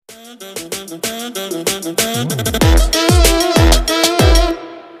Happy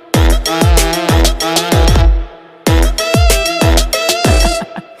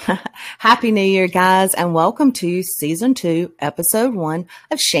New Year, guys, and welcome to Season 2, Episode 1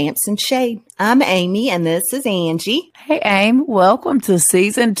 of Shamps and Shade. I'm Amy, and this is Angie. Hey, Aim. Welcome to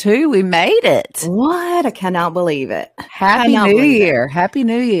Season 2. We made it. What? I cannot believe it. Happy New Year. Happy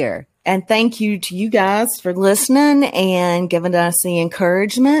New Year. And thank you to you guys for listening and giving us the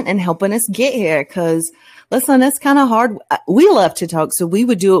encouragement and helping us get here. Because, listen, it's kind of hard. We love to talk, so we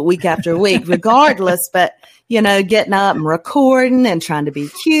would do it week after week regardless. But, you know, getting up and recording and trying to be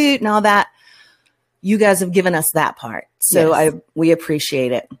cute and all that, you guys have given us that part. So yes. We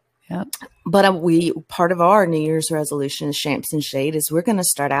appreciate it. Yep. But part of our New Year's resolution is Shamps and Shade is we're going to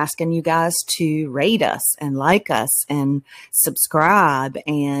start asking you guys to rate us and like us and subscribe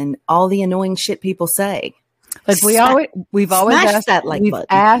and all the annoying shit people say. Like we've always asked that like we've button.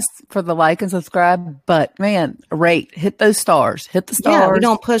 Asked for the like and subscribe, but man, rate, hit those stars, hit the stars. Yeah, we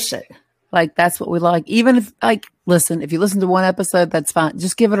don't push it. Like that's what we like. Even if listen, if you listen to one episode, that's fine.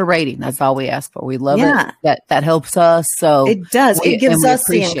 Just give it a rating. That's all we ask for. We love it. That helps us. So it does. It gives us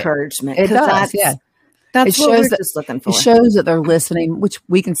the encouragement. It does. That's what we're just looking for. It shows that they're listening, which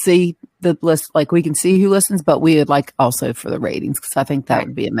we can see the list. Like we can see who listens, but we would like also for the ratings because I think that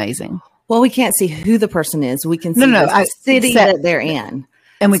would be amazing. Well, we can't see who the person is. We can see the city that they're in.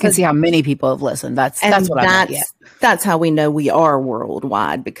 And we can see how many people have listened. That's what I meant. That's how we know we are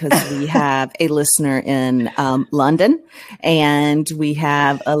worldwide because we have a listener in London and we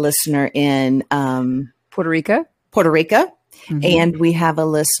have a listener in Puerto Rico, mm-hmm. and we have a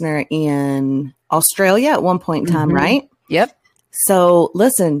listener in Australia at one point in time, mm-hmm. right? Yep. So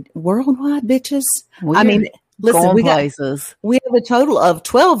listen, worldwide bitches. Listen, we have a total of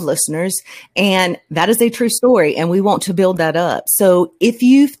 12 listeners, and that is a true story, and we want to build that up. So if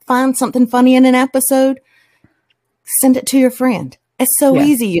you find something funny in an episode, send it to your friend. It's so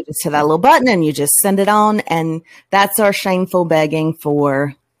easy. You just hit that little button and you just send it on, and that's our shameful begging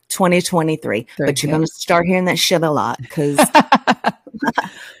for 2023. But you're going to start hearing that shit a lot because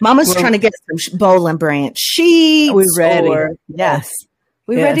Mama's trying to get some Bowl and Branch sheets. We're ready. Yes.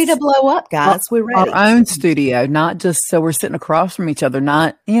 We're ready to blow up, guys. We're ready. Our own studio, not just so we're sitting across from each other,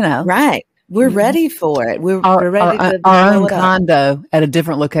 not, Right. We're ready for it. We're ready to our own condo at a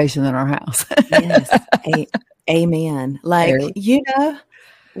different location than our house. Yes. Amen. Like,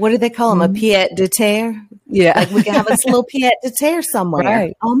 what do they call them? A pied de terre? Yeah. Like we can have this little pied de terre somewhere.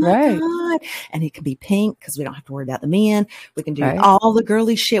 Right. Oh my God. And it can be pink because we don't have to worry about the men. We can do all the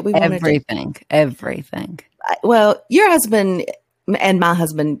girly shit we want to do. Everything. Well, your husband and my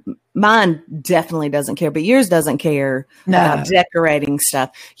husband, mine definitely doesn't care, but yours doesn't care about decorating stuff.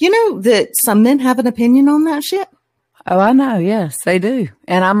 You know that some men have an opinion on that shit? Oh, I know. Yes, they do.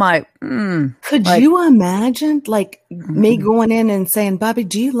 And I'm like, Could you imagine me going in and saying, Bobby,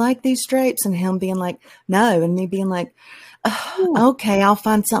 do you like these drapes? And him being like, no. And me being like, okay, I'll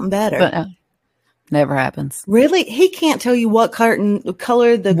find something better. But, never happens. Really? He can't tell you what color the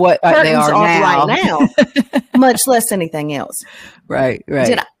curtains they are right now, much less anything else. Right.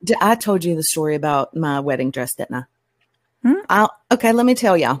 Did I told you the story about my wedding dress, didn't I? Okay, let me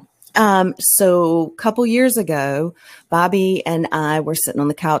tell y'all. So a couple years ago, Bobby and I were sitting on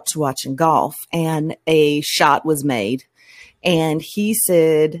the couch watching golf and a shot was made and he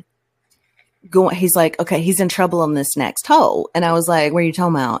said, he's like, okay, he's in trouble on this next hole. And I was like, what are you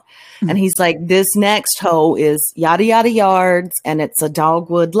talking about? And he's like, this next hole is yada, yada yards. And it's a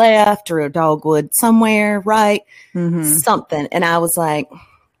dogwood left or a dogwood somewhere, right? Mm-hmm. Something. And I was like,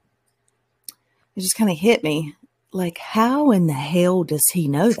 it just kind of hit me. Like, how in the hell does he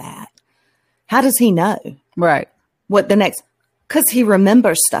know that? How does he know? Right. What the next, because he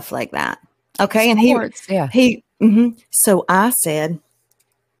remembers stuff like that. Okay. Sports, and So I said,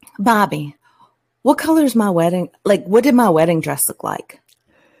 Bobby, what color is my wedding? Like, what did my wedding dress look like?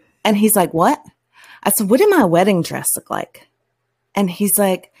 And he's like, what? I said, what did my wedding dress look like? And he's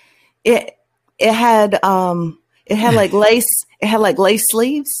like, it had like lace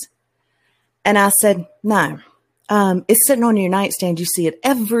sleeves. And I said, no. It's sitting on your nightstand. You see it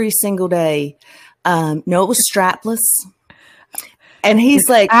every single day. No, it was strapless. And he's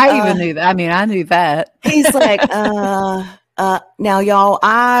like, I even knew that. I mean, I knew that. He's like, now y'all,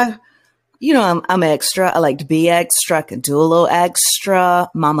 I'm extra. I like to be extra. I can do a little extra.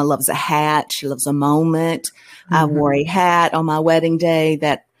 Mama loves a hat. She loves a moment. Mm-hmm. I wore a hat on my wedding day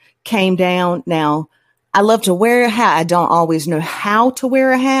that came down. Now, I love to wear a hat. I don't always know how to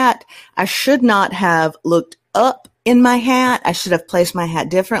wear a hat. I should not have looked up in my hat. I should have placed my hat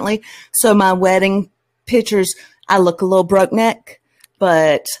differently. So my wedding pictures, I look a little broke neck.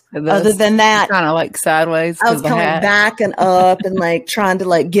 But other than that, kind of like sideways. I was kind of back and up and like trying to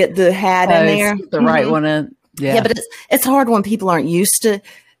like get the hat in there, the right one in. Yeah, but it's hard when people aren't used to.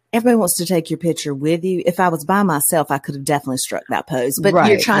 Everybody wants to take your picture with you. If I was by myself, I could have definitely struck that pose. But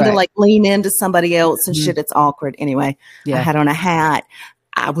you're trying to like lean into somebody else and shit. It's awkward. Anyway, I had on a hat.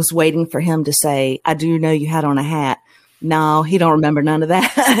 I was waiting for him to say, "I do know you had on a hat." No, he don't remember none of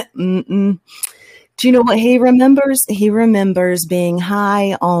that. Do you know what he remembers? He remembers being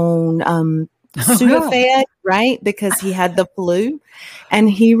high on Sudafed, right? Because he had the flu. And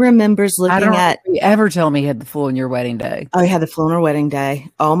he remembers looking at... You ever tell me he had the flu on your wedding day? Oh, he had the flu on our wedding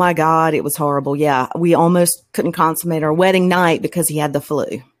day. Oh, my God. It was horrible. Yeah. We almost couldn't consummate our wedding night because he had the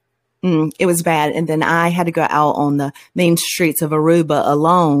flu. It was bad. And then I had to go out on the main streets of Aruba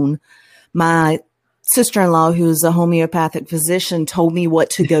alone. My sister-in-law, who's a homeopathic physician, told me what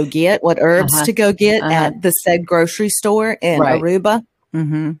to go get, what herbs to go get at the said grocery store in Aruba.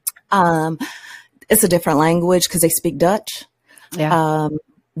 It's a different language because they speak Dutch. Yeah.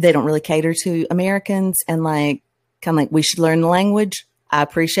 They don't really cater to Americans and like kind of like we should learn the language. I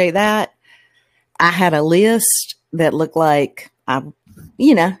appreciate that. I had a list that looked like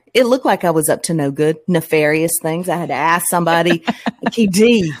it looked like I was up to no good, nefarious things. I had to ask somebody, okay,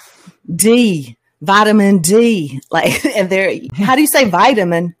 D, vitamin D. Like, and how do you say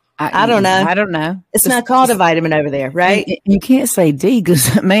vitamin? I don't know. I don't know. It's not called a vitamin over there, right? You can't say D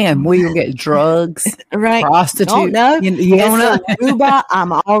because, man, we will get drugs, right? Prostitute. No, you don't know. Aruba,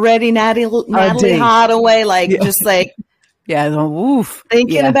 I'm already Natalie Holloway, like just like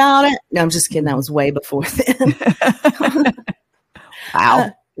thinking about it. No, I'm just kidding. That was way before then.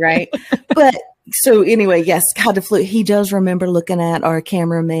 Wow. Right. But so anyway, yes, God, the flu. He does remember looking at our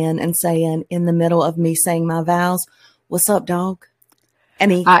cameraman and saying in the middle of me saying my vows, "What's up, dog?"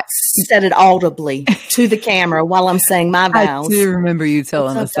 And he said it audibly to the camera while I'm saying my vows. I do remember you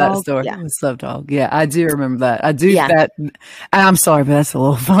telling us that story. Yeah. What's up, dog? Yeah, I do remember that. I do that. I'm sorry, but that's a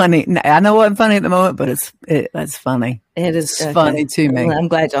little funny. I know it wasn't funny at the moment, but that's funny. It is funny to me. Well, I'm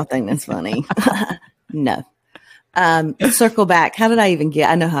glad y'all think that's funny. No. Circle back. How did I even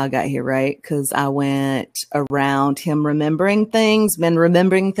I know how I got here, right? Because I went around him remembering things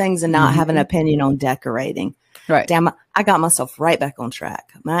and not having an opinion on decorating. Right. Damn, I got myself right back on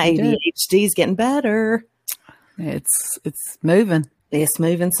track. My ADHD is getting better. It's moving. It's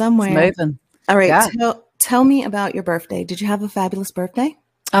moving somewhere. It's moving. All right. Tell me about your birthday. Did you have a fabulous birthday?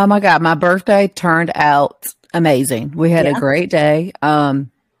 Oh my God. My birthday turned out amazing. We had a great day.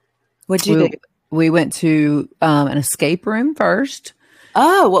 What'd you do? We went to an escape room first.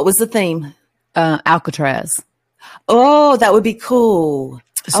 Oh, what was the theme? Alcatraz. Oh, that would be cool.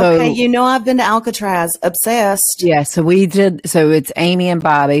 So, okay, I've been to Alcatraz, obsessed. Yeah, so we did. So it's Amy and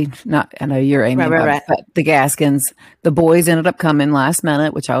Bobby. I know you're Amy and Bobby, but the Gaskins. The boys ended up coming last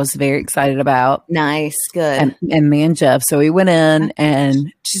minute, which I was very excited about. Nice, good. And me and Jeff. So we went in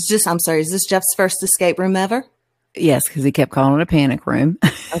and I'm sorry, is this Jeff's first escape room ever? Yes, because he kept calling it a panic room.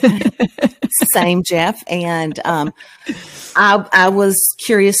 Okay. Same, Jeff. And I was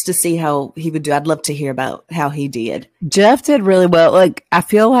curious to see how he would do. I'd love to hear about how he did. Jeff did really well. Like, I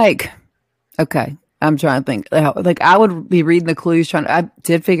feel like, okay, I'm trying to think. Like, I would be reading the clues. I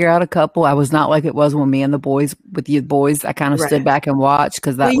did figure out a couple. I was not like it was when me and the boys, with you boys, I kind of stood back and watched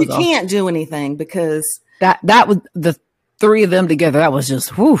because you can't do anything because that was the three of them together. That was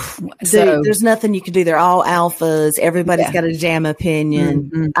just woof. So there's nothing you can do. They're all alphas. Everybody's got a damn opinion.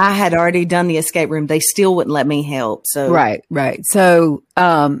 Mm-hmm. I had already done the escape room. They still wouldn't let me help. So right. So,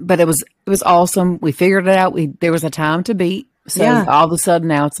 but it was awesome. We figured it out. There was a time to beat. So all of a sudden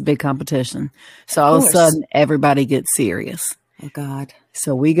now it's a big competition. So all of a sudden everybody gets serious. Oh God.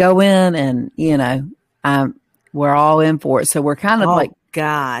 So we go in and, we're all in for it. So we're kind of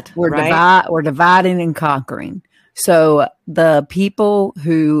we're dividing and conquering. So the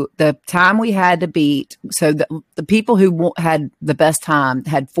time we had to beat, so the people who had the best time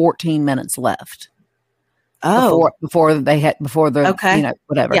had 14 minutes left. Oh, before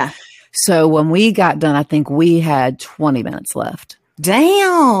whatever. Yeah. So when we got done, I think we had 20 minutes left.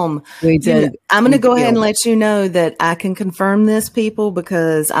 Damn. We did. I'm going to go ahead and let you know that I can confirm this, people,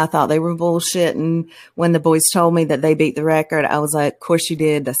 because I thought they were bullshitting. When the boys told me that they beat the record, I was like, of course you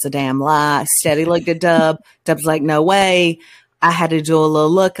did. That's a damn lie. Steady looked at Dub. Dub's like, no way. I had to do a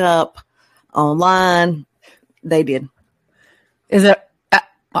little lookup online. They did. Is it?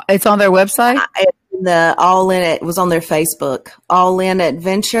 It's on their website? It was on their Facebook. All In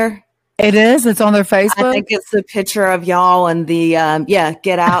Adventure. It is. It's on their Facebook. I think it's a picture of y'all and the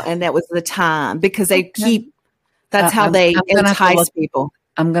get out, and that was the time because they keep. That's how they entice people.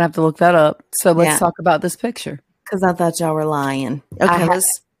 I'm gonna have to look that up. So let's talk about this picture. Because I thought y'all were lying. Okay,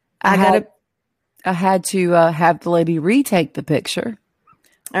 I had to have the lady retake the picture.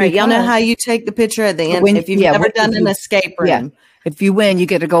 All right, y'all know how you take the picture at the end. If you've never done an escape room. Yeah. If you win, you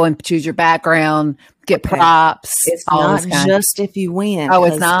get to go and choose your background, get props. It's not just if you win. Oh,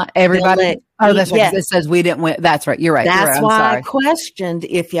 it's not? Everybody? That's right. It says we didn't win. That's right. You're right. That's why I questioned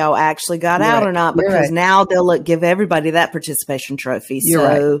if y'all actually got out or not, because now they'll give everybody that participation trophy. You're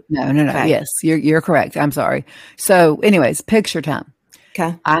right. No. Okay. Yes, you're correct. I'm sorry. So anyways, picture time.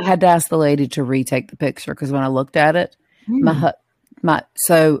 Okay. I had to ask the lady to retake the picture because when I looked at it,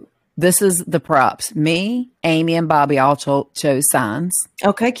 so this is the props. Me, Amy, and Bobby all chose signs.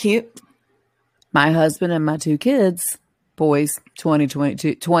 Okay, cute. My husband and my two kids, boys, 20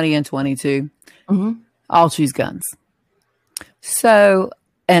 and 22, all choose guns. So,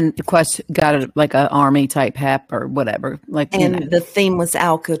 and the question got like an army type hat or whatever. The theme was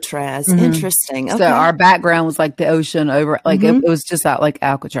Alcatraz. Interesting. Okay. So our background was like the ocean over, like it was just out like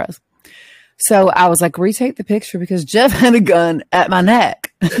Alcatraz. So I was like, retake the picture because Jeff had a gun at my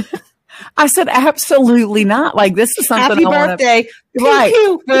neck. I said, absolutely not. Like, this is something Happy birthday. Right.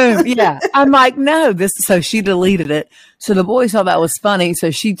 Boom. Yeah. I'm like, no, so she deleted it. So the boys thought that was funny.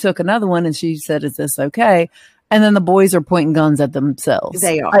 So she took another one and she said, is this okay? And then the boys are pointing guns at themselves.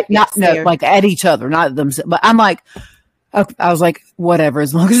 They are. Like at each other, not at themselves. But I'm like, okay, I was like, whatever,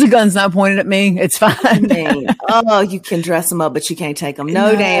 as long as the gun's not pointed at me, it's fine. You can dress them up, but you can't take them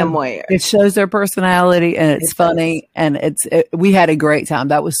no damn where. It shows their personality, and it's funny, and we had a great time.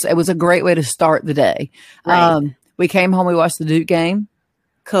 It was a great way to start the day. Right. We came home, we watched the Duke game.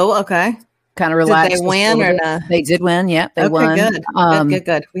 Cool. Okay. Kind of relaxed. Did they win or no? They did win. Yeah, they won.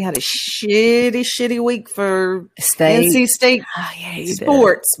 Good. We had a shitty week for NC State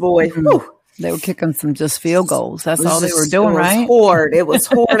sports, boy. They were kicking some just field goals. That's all they were doing, right? It was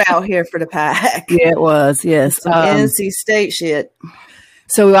horde out here for the pack. Yeah, it was. Yes. NC State shit.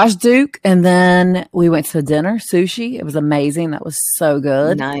 So we watched Duke, and then we went to dinner, sushi. It was amazing. That was so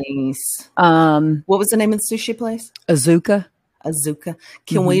good. Nice. What was the name of the sushi place? Azuka.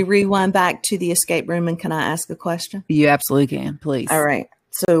 Can we rewind back to the escape room, and can I ask a question? You absolutely can, please. All right.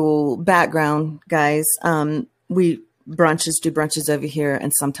 So background, guys. We do brunches over here,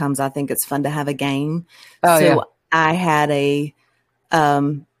 and sometimes I think it's fun to have a game. I had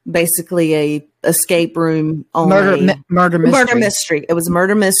basically a escape room on murder mystery. It was a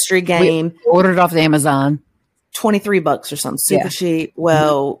murder mystery game. We ordered off of Amazon, $23 or something, super cheap.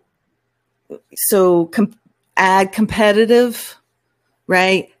 Well, so add competitive,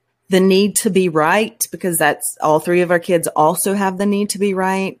 right? The need to be right, because that's all three of our kids also have the need to be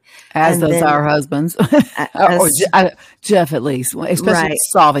right. As does our husbands. or Jeff, at least, especially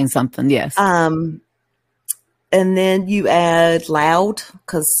solving something. Yes. And then you add loud,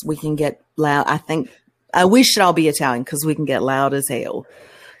 because we can get loud. I think we should all be Italian because we can get loud as hell.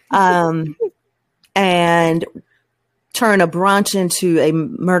 And turn a brunch into a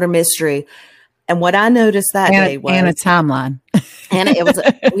murder mystery. And what I noticed that day was and a timeline. And it was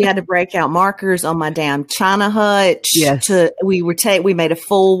we had to break out markers on my damn China hutch. Yes. We made a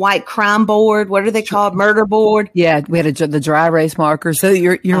full white crime board. What are they called? Murder board. Yeah, we had the dry erase marker, so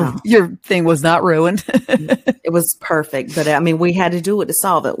your thing was not ruined. It was perfect, but I mean, we had to do it to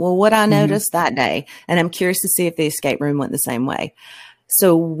solve it. Well, what I noticed that day, and I'm curious to see if the escape room went the same way.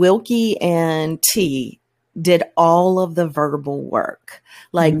 So Wilkie and T did all of the verbal work.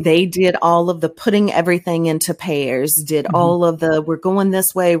 Like they did all of the putting everything into pairs, did all of the, we're going this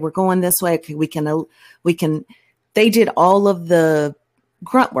way. Okay, we can, they did all of the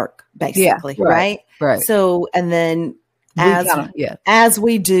grunt work basically. Right. So, and then as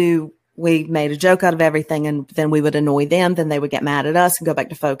we do, we made a joke out of everything, and then we would annoy them. Then they would get mad at us and go back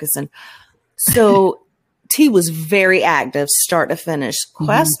to focus. And so T was very active, start to finish.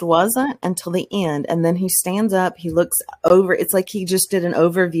 Quest wasn't until the end. And then he stands up, he looks over. It's like he just did an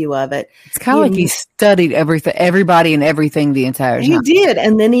overview of it. It's kind of like he studied everybody and everything the entire time. He did.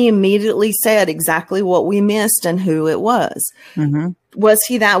 And then he immediately said exactly what we missed and who it was. Was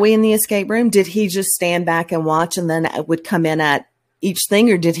he that way in the escape room? Did he just stand back and watch and then would come in at each thing,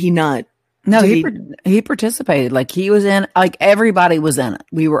 or did he not? No, he participated. Like he was in, like everybody was in it.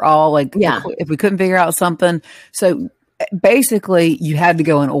 We were all like, if we couldn't figure out something. So basically you had to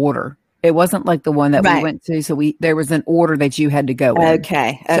go in order. It wasn't like the one that we went to. So there was an order that you had to go in.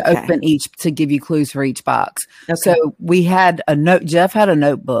 To open each, to give you clues for each box. So we had Jeff had a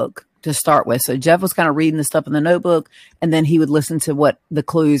notebook to start with. So Jeff was kind of reading the stuff in the notebook, and then he would listen to what the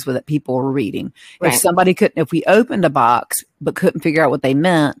clues were that people were reading. If we opened a box but couldn't figure out what they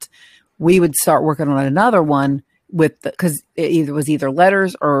meant, we would start working on another one because it was either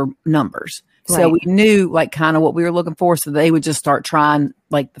letters or numbers. So we knew like kind of what we were looking for. So they would just start trying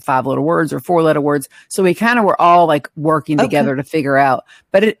like the 5-letter words or 4-letter words. So we kind of were all like working together to figure out.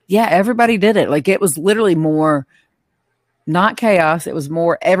 But everybody did it. Like it was literally more not chaos. It was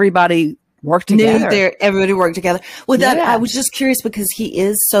more everybody worked together. Everybody worked together. Well, I was just curious because he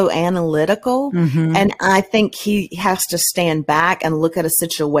is so analytical, and I think he has to stand back and look at a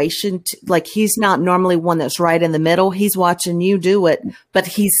situation. Like he's not normally one that's right in the middle. He's watching you do it, but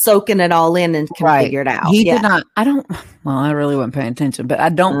he's soaking it all in and can figure it out. He did not. I really wasn't paying attention, but I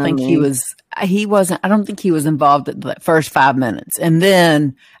don't think he was. He wasn't. I don't think he was involved at the first 5 minutes, and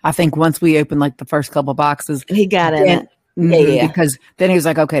then I think once we opened like the first couple boxes, he got in it. Yeah, because then he was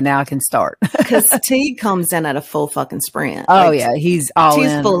like, okay, now I can start. Because T comes in at a full fucking sprint. Oh, like, he's all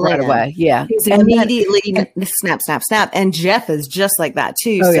in right away. Yeah. He's immediately snap, snap, snap. And Jeff is just like that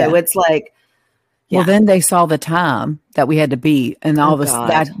too. So it's like. Yeah. Well, then they saw the time that we had to beat. And all this,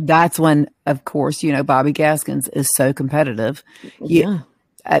 that's when, of course, Bobby Gaskins is so competitive. Yeah.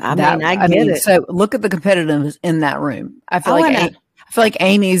 I get it. So look at the competitiveness in that room. I feel like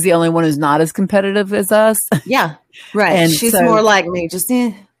Amy is the only one who's not as competitive as us. Yeah. Right. And she's more like me, just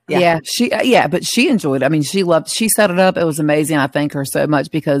but she enjoyed it. I mean, she set it up. It was amazing. I thank her so much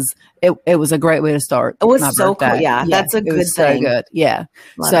because it was a great way to start. It was so cool. Yeah, that's a good thing. So good. Yeah.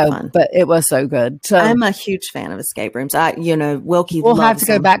 But it was so good. So I'm a huge fan of escape rooms. Wilkie. We'll have to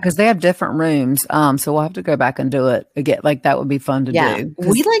go back because they have different rooms. So we'll have to go back and do it again. Like that would be fun to do.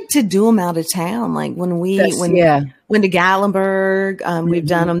 We like to do them out of town. Like when went to Gatlinburg, we've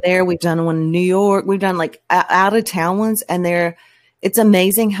done them there. We've done one in New York. We've done like out of town ones, and it's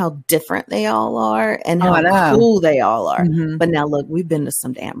amazing how different they all are and how cool they all are. But now look, we've been to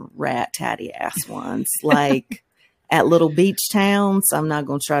some damn rat tatty ass ones, like at little beach towns. I'm not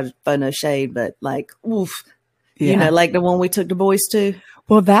going to try to throw no shade, but like, oof, like the one we took the boys to.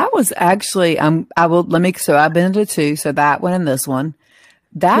 Well, that was actually, so I've been to 2. So that one and this one.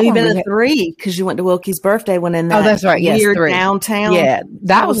 You've been to 3 because you went to Wilkie's birthday one in that that's right. Yes, weird 3. downtown. Yeah,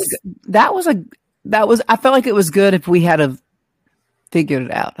 that was. I felt like it was good if we had figured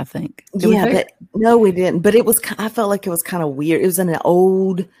it out. I think. But no, we didn't. But I felt like it was kind of weird. It was in an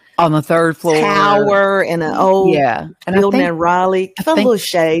old on the 3rd floor tower in an old and building in Raleigh. I felt a little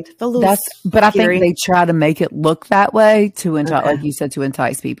shade. But I think they try to make it look that way to entice, like you said, to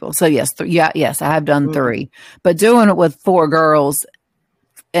entice people. So yes, yes, I have done 3, but doing it with 4 girls.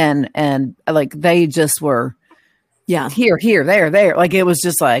 And like they just were here there like it was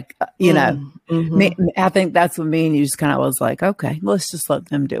just like I think that's what me and you just kind of was like, okay, let's just let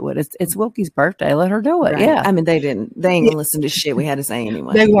them do it. It's Wilkie's birthday, let her do it. Right. I mean they ain't gonna listen to shit we had to say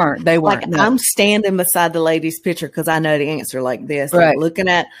anyway. They weren't like, no. I'm standing beside the lady's picture because I know the answer like this, like looking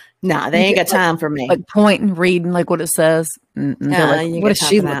at they ain't got time for me, like pointing, reading like what it says. Like, what is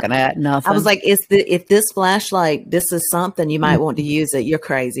she looking at? Nothing. I was like, if this flashlight, this is something you might want to use it. You're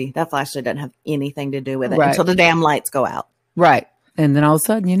crazy. That flashlight doesn't have anything to do with it until the damn lights go out. Right. And then all of a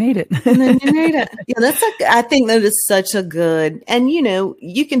sudden you need it. And then you need it. Yeah, I think that is such a good, and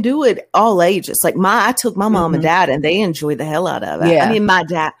you can do it all ages. Like I took my mom and dad and they enjoyed the hell out of it. Yeah. I mean, my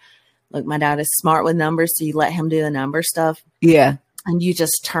dad is smart with numbers. So you let him do the number stuff. Yeah. And you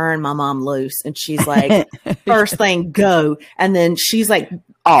just turn my mom loose and she's like, first thing, go. And then she's like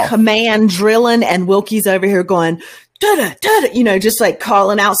command drilling and Wilkie's over here going, da-da, da-da, just like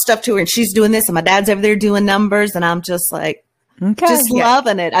calling out stuff to her. And she's doing this and my dad's over there doing numbers. And I'm just like,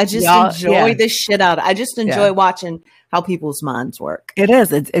 loving it. I just enjoy the shit out of it. I just enjoy watching how people's minds work. It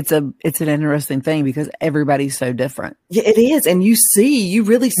is. It's an interesting thing because everybody's so different. Yeah, it is. And you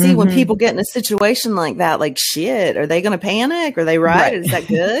really see when people get in a situation like that, like shit, are they going to panic? Are they right? Is that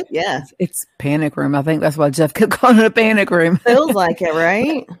good? Yeah. It's panic room. I think that's why Jeff kept calling it a panic room. Feels like it,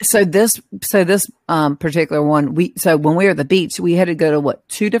 right? So this particular one, when we were at the beach, we had to go to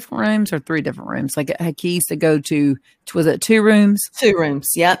 2 different rooms or 3 different rooms. Like it had keys to go to, was it 2 rooms? 2 rooms.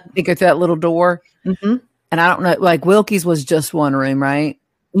 Yep. To go through that little door. Mm-hmm. And I don't know, like Wilkie's was just 1 room, right?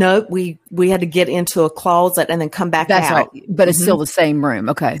 No, we had to get into a closet and then come back out. That's right. But it's still the same room.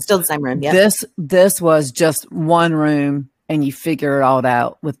 Okay. Still the same room. Yeah. This was just 1 room and you figure it all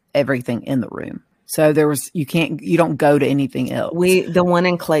out with everything in the room. So you don't go to anything else. The one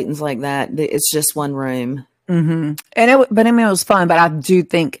in Clayton's like that. It's just 1 room. Mm-hmm. But it was fun, but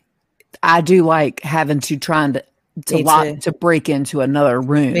I do like having to break into another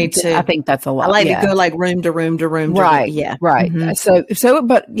room. Me too. I think that's a lot. I like to go like room to room to room. Right. To room. Yeah. Right. Mm-hmm.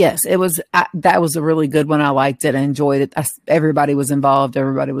 But yes, it was, that was a really good one. I liked it. I enjoyed it. Everybody was involved.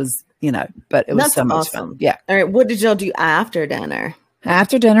 Everybody was, but it was that's so much awesome. fun. Yeah. All right. What did y'all do after dinner?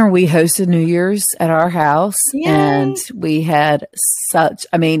 After dinner, we hosted New Year's at our house. Yay. And we had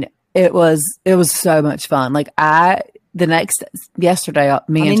It was so much fun. Like yesterday,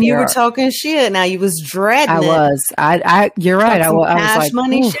 me and Tara, you were talking shit. Now you was dreading it. You're right. I was like,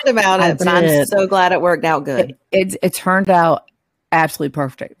 money shit about it, but I'm so glad it worked out good. It turned out absolutely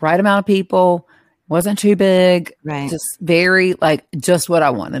perfect. Right amount of people, wasn't too big, right? Just very just what I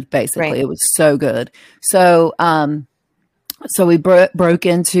wanted. Basically, It was so good. So, so we broke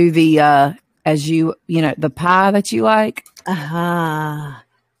into the the pie that you like.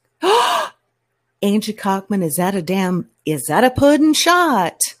 Angie Cockman, is that a pudding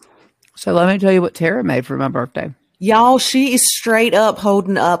shot? So let me tell you what Tara made for my birthday. Y'all, she is straight up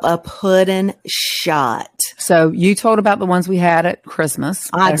holding up a pudding shot. So you told about the ones we had at Christmas.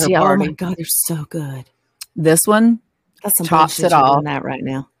 I did. Oh my God, they're so good. This one tops it all. Doing that right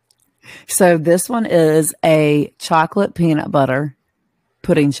now. So this one is a chocolate peanut butter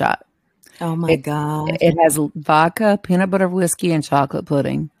pudding shot. Oh my God. It has vodka, peanut butter whiskey, and chocolate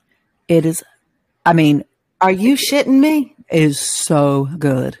pudding. It is, are you shitting me? It is so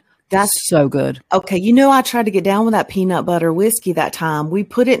good. That's so good. Okay. I tried to get down with that peanut butter whiskey that time. We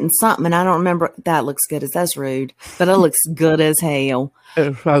put it in something and I don't remember. That looks good. That's rude, but it looks good as hell.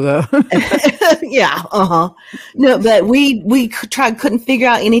 It's so good. Yeah. No, but we couldn't figure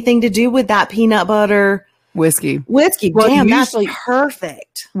out anything to do with that peanut butter whiskey. Well, damn, that's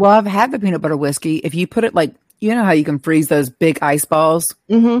perfect. Well, I've had the peanut butter whiskey. If you put it how you can freeze those big ice balls?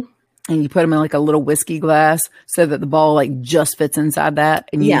 Mm-hmm. And you put them in a little whiskey glass so that the ball just fits inside that.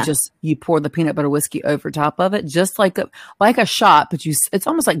 And you pour the peanut butter whiskey over top of it, just like a shot, but it's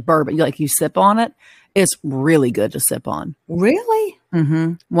almost like bourbon. You sip on it. It's really good to sip on. Really?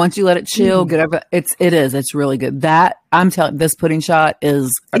 Mm-hmm. Once you let it chill, get over it's really good. That I'm telling this pudding shot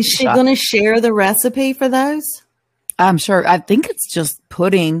is she going to share the recipe for those? I'm sure. I think it's just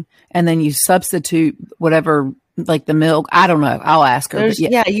pudding and then you substitute whatever, the milk. I don't know. I'll ask her. You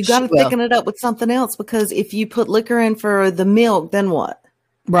got to thicken it up with something else because if you put liquor in for the milk, then what?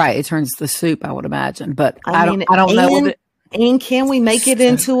 Right. It turns to soup, I would imagine. But I don't know. And can we make it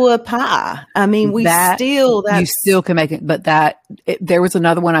into a pie? You still can make it, but there was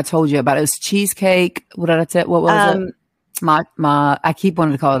another one I told you about. It was cheesecake. What did I tell? What was it? I keep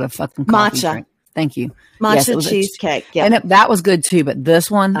wanting to call it a fucking coffee matcha drink. Thank you. Matcha cheesecake. Yeah. And that was good too. But this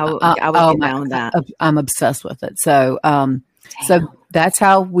one, I would get down with that. I'm obsessed with it. So, so that's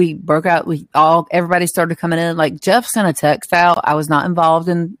how we broke out. Everybody started coming in. Jeff sent a text out. I was not involved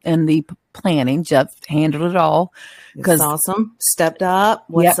in the planning. Jeff handled it all. That's awesome. Stepped up.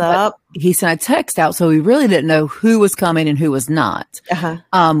 What's up? He sent a text out. So we really didn't know who was coming and who was not.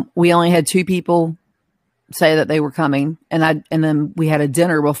 Uh-huh. We only had 2 people say that they were coming and then we had a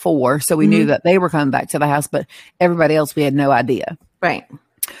dinner before, so we knew that they were coming back to the house, but everybody else we had no idea. Right.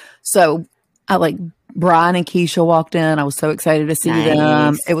 So Brian and Keisha walked in. I was so excited to see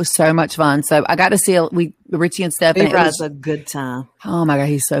them. It was so much fun. So I got to see Richie and Stephanie. It was a good time. Oh my God,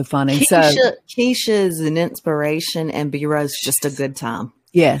 he's so funny. Keisha is an inspiration and B-Rose just a good time.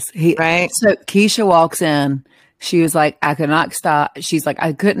 Yes. Right. So Keisha walks in. She was like, I could not stop. She's like,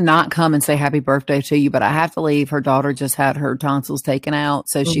 I could not come and say happy birthday to you, but I have to leave. Her daughter just had her tonsils taken out.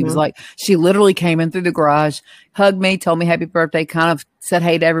 So she was like, she literally came in through the garage, hugged me, told me happy birthday, kind of said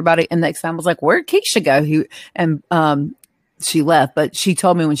hey to everybody. And next time I was like, where'd Keisha go? She left, but she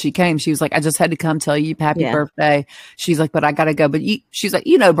told me when she came, she was like, I just had to come tell you happy birthday. She's like, but I got to go. But she's like,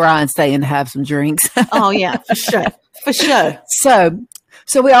 Brian's staying to have some drinks. Oh yeah, for sure. For sure. So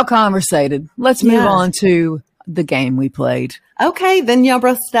we all conversated. Let's move on to the game we played. Okay, then y'all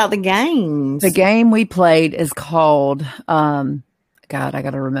busted out the games. The game we played is called God, I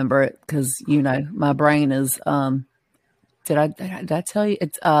gotta remember it because my brain is did I tell you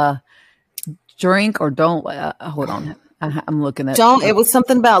it's drink or don't hold on. I'm looking at it was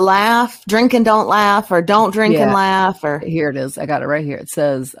something about laugh, drink and don't laugh, or don't drink and laugh, or here it is. I got it right here. It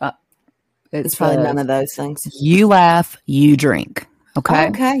says it's probably none of those things. You laugh, you drink. Okay.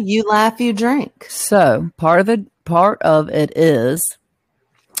 Okay. You laugh, you drink. So part of it is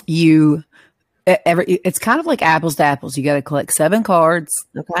it's kind of like apples to apples. You got to collect 7 cards.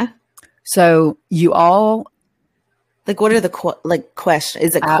 Okay. So you all what are the questions?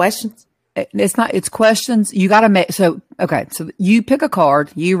 Is it questions? It's not. It's questions. You got to make. So okay. So you pick a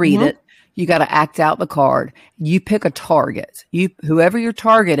card. You read it. You got to act out the card. You pick a target. Whoever your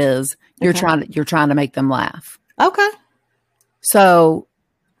target is, you're trying to make them laugh. Okay. So,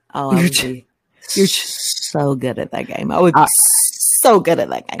 you're so good at that game. I would be so good at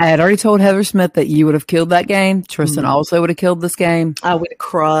that game. I had already told Heather Smith that you would have killed that game. Tristan also would have killed this game. I would have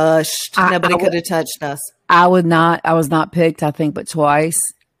crushed. Nobody could have touched us. I would not. I was not picked, I think, but twice.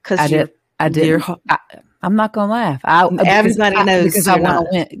 Because I did. I'm not gonna laugh. Everybody knows because I want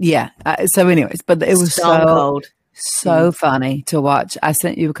to win. Yeah. So, anyways, but it was cold. So funny to watch. I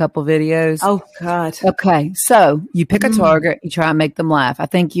sent you a couple videos. Oh God. Okay. So you pick a target, you try and make them laugh. I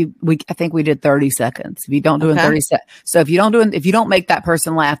think we did 30 seconds. If you don't do it in 30 seconds. So if you don't make that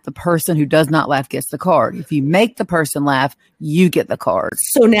person laugh, the person who does not laugh gets the card. If you make the person laugh, you get the card.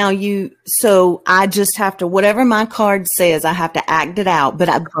 So now so I just have to, whatever my card says, I have to act it out. But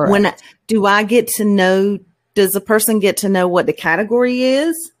does the person get to know what the category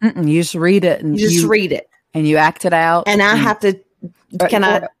is? You just read it read it. And you act it out. And I have to,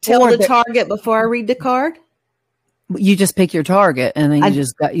 I tell the target before I read the card? You just pick your target and then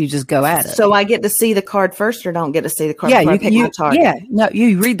you just go at it. So I get to see the card first or don't get to see the card before I pick my target? Yeah, no,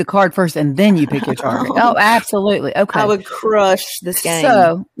 you read the card first and then you pick your target. Oh, absolutely. Okay. I would crush this game.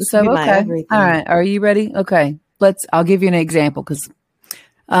 So okay. All right. Are you ready? Okay. I'll give you an example because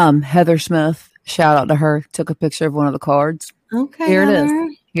Heather Smith, shout out to her, took a picture of one of the cards. Okay. Here it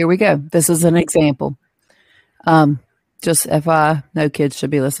is. Here we go. This is an example. Just FYI, no kids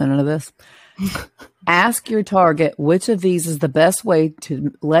should be listening to this. Ask your target which of these is the best way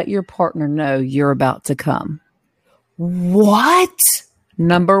to let your partner know you're about to come. What?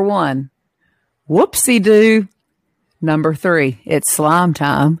 Number 1, whoopsie doo. Number 3, it's slime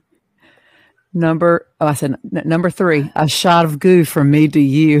time. Number 3, a shot of goo from me to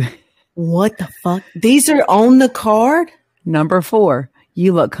you. What the fuck? These are on the card? Number 4,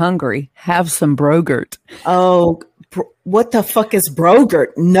 you look hungry. Have some Brogurt. Oh, what the fuck is Brogurt?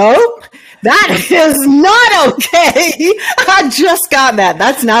 Nope. That is not okay. I just got that.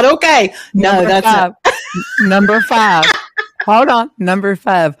 That's not okay. No, that's not. Number 5. Hold on. Number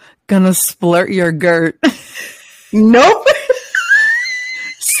 5. Gonna splurt your girt. Nope.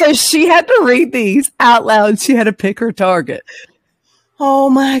 So she had to read these out loud. She had to pick her target. Oh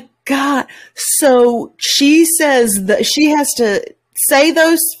my God. So she says that she has to say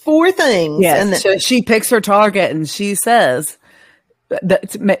those 4 things. Yes. And so she picks her target and she says,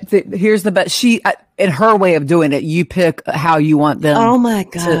 here's the best. In her way of doing it, you pick how you want them. Oh my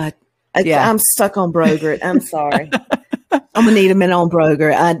God. I'm stuck on Brogurt. I'm sorry. I'm gonna need a minute on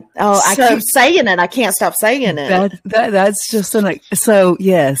Brogurt. I keep saying it. I can't stop saying it. That's just so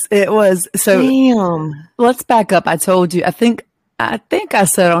yes, it was. So damn. Let's back up. I told you. I think I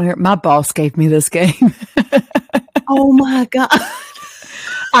said on here. My boss gave me this game. Oh my God.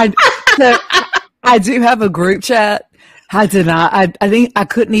 I do have a group chat. I did not. I think I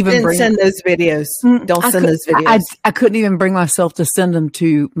couldn't even send those videos. Don't send those videos. I couldn't even bring myself to send them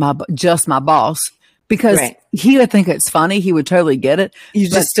to my boss because he would think it's funny. He would totally get it. You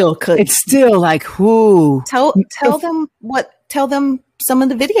just still couldn't. It's still like, whoo. Tell them some of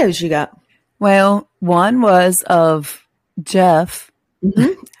the videos you got. Well, one was of Jeff.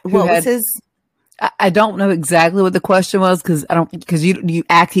 Mm-hmm. What was his? I don't know exactly what the question was because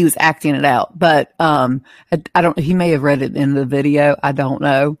he was acting it out, but he may have read it in the video. I don't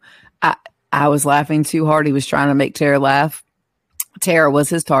know. I was laughing too hard. He was trying to make Tara laugh. Tara was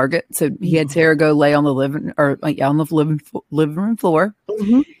his target. So he had Tara go lay on the living room floor.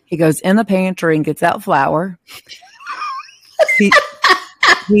 Mm-hmm. He goes in the pantry and gets out flour. He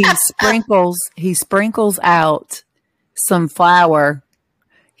sprinkles out some flour.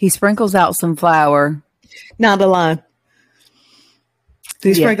 He sprinkles out some flour. Not a line.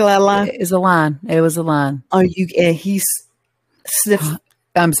 Did he sprinkle out a line? It was a line. It was a line. Oh, he's sniffed.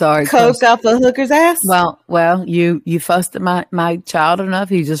 I'm sorry. Coke off the hooker's ass? Well, you fussed at my child enough.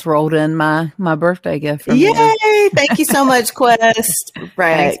 He just rolled in my birthday gift from you. Yay! Thank you so much, Quest.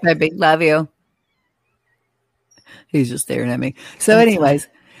 Right. Thanks, baby. Love you. He's just staring at me. So anyways,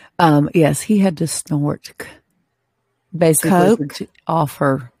 yes, he had to snort basically Coke off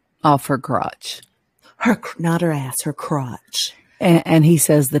her crotch. Not her ass, her crotch. And he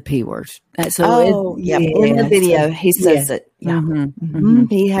says the P word. So in the video he says it. Yeah. Mm-hmm.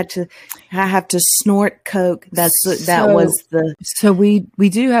 Mm-hmm. I have to snort Coke. So we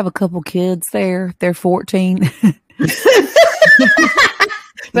do have a couple kids there. They're 14.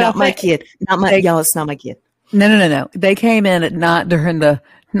 Not my kid. Y'all, it's not my kid. No. They came in not during the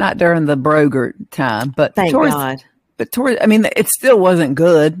Brogurt time, but thank God. But it still wasn't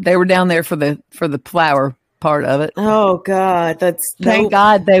good. They were down there for the flour part of it. Oh God, thank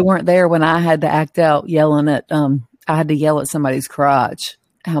God they weren't there when I had to act out yelling at. I had to yell at somebody's crotch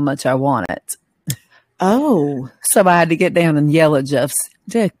how much I want it. Oh, so I had to get down and yell at Jeff's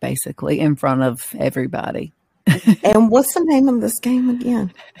dick basically in front of everybody. And what's the name of this game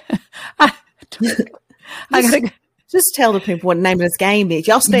again? Just tell the people what the name of this game is.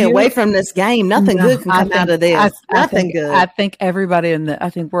 Y'all stay away from this game. Nothing good can come out of this. Nothing good. I think everybody I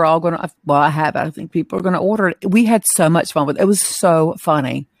think we're all going to, well, I think people are going to order it. We had so much fun with it. It was so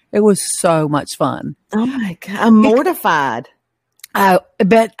funny. It was so much fun. Oh my God. I'm mortified.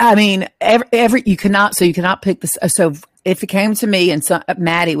 But I mean, you cannot pick this. So if it came to me and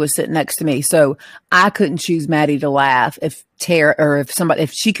Maddie was sitting next to me, so I couldn't choose Maddie to laugh if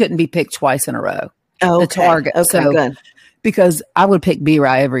she couldn't be picked twice in a row. Oh, the target. Okay, so good. Because I would pick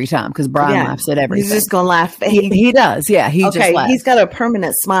B-Rye every time because Brian laughs at everything. He's just going to laugh. He does. Yeah. He just laughs. He's got a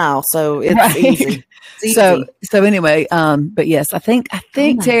permanent smile. So it's easy. It's easy. So anyway, but yes, I think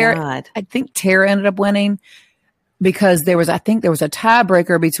Tara ended up winning because there was a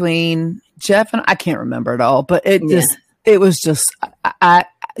tiebreaker between Jeff and I can't remember it all, but it was just,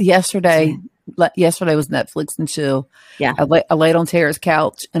 yesterday was Netflix and chill. Yeah. I laid on Tara's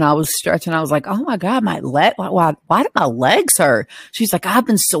couch and I was stretching. I was like, oh my God, my leg. Why did my legs hurt? She's like, I've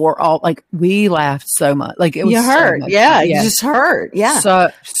been sore we laughed so much. Like it was hurt. Yeah. You just hurt. Yeah.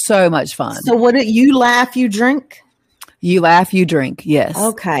 So much fun. So what did you laugh, you drink? You laugh, you drink. Yes.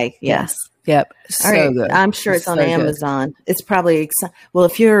 Okay. Yes. Yep. So good. I'm sure it's on Amazon. Good. It's probably well.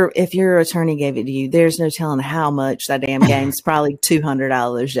 If your attorney gave it to you, there's no telling how much that damn game's probably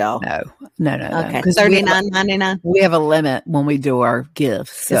 $200, y'all. No. Okay, $39.99. We have a limit when we do our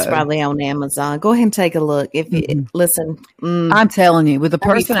gifts. So. It's probably on Amazon. Go ahead and take a look. If you listen, I'm telling you, with the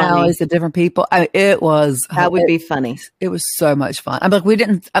personalities of different people, it was that would be funny. It was so much fun. I'm like,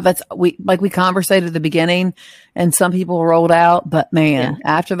 we conversated at the beginning, and some people rolled out, but man,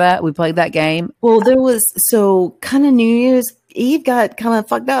 after that, we played that game. Well, there was kind of New Year's Eve got kind of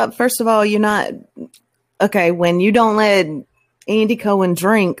fucked up. First of all, you're not when you don't let Andy Cohen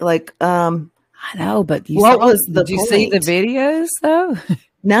drink. I know, but did you see the videos though?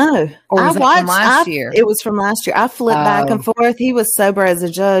 No, or was it from last year? It was from last year. I flipped back and forth. He was sober as a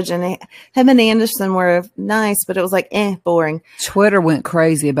judge, and him and Anderson were nice, but it was boring. Twitter went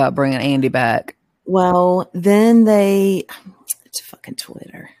crazy about bringing Andy back. Well, then it's fucking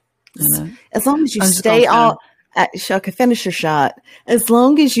Twitter. As long as you stay off, finish your shot. As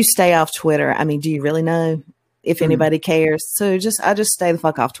long as you stay off Twitter. I mean, do you really know if anybody cares? So I just stay the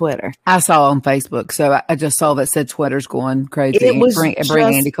fuck off Twitter. I saw on Facebook, so I just saw that said Twitter's going crazy. It was bring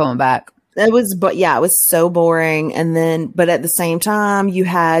Andy Cohen back. It was so boring. And then, but at the same time, you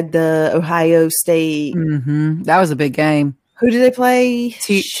had the Ohio State. Mm-hmm. That was a big game. Who did they play?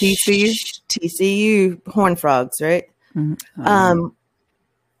 TCU. Horned Frogs, right? Mm-hmm.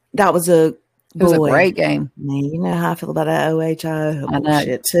 That was a great game. Man, you know how I feel about that OHI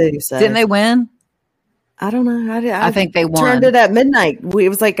shit too. So. Didn't they win? I don't know. I think they won. Turned it at midnight. It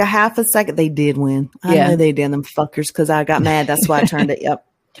was like a half a second. They did win. I know they did, them fuckers, because I got mad. That's why I turned it. Yep.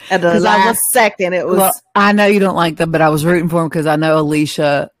 At the last second, it was. Well, I know you don't like them, but I was rooting for them because I know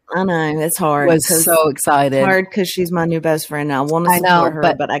Alicia. I know it's hard. Was so excited. Hard because she's my new best friend. I want to support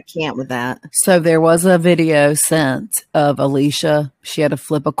her, but I can't with that. So there was a video sent of Alicia. She had to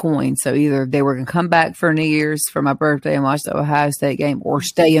flip a coin. So either they were going to come back for New Year's for my birthday and watch the Ohio State game, or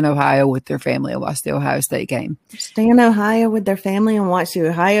stay in Ohio with their family and watch the Ohio State game. Stay in Ohio with their family and watch the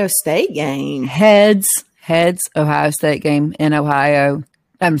Ohio State game. Heads, Ohio State game in Ohio.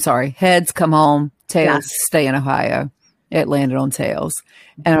 I'm sorry. Heads, come home. Tails, stay in Ohio. It landed on tails.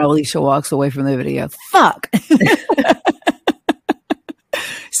 And Alicia walks away from the video. Fuck.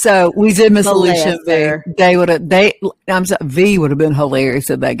 So we did miss Alicia. V would have been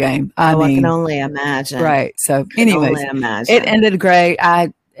hilarious at that game. I can only imagine. Right. So anyway, it ended great.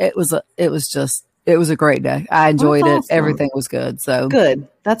 It was a great day. I enjoyed it. Awesome. Everything was good. So good.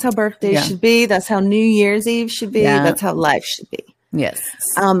 That's how birthdays should be. That's how New Year's Eve should be. Yeah. That's how life should be. Yes.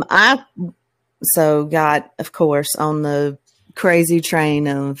 I got, of course, on the crazy train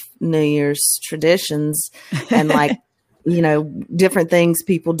of New Year's traditions and different things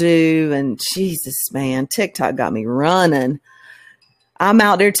people do. And Jesus, man, TikTok got me running. I'm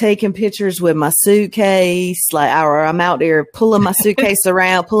out there taking pictures with my suitcase, or I'm out there pulling my suitcase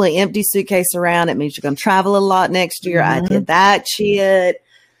around, pulling empty suitcase around. It means you're going to travel a lot next year. Mm-hmm. I did that shit.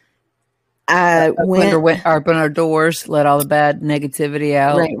 I open our doors, let all the bad negativity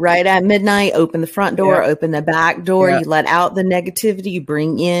out. Right at midnight, open the front door, open the back door. You let out the negativity. You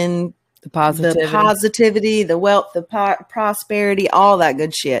bring in the positivity, the wealth, the prosperity, all that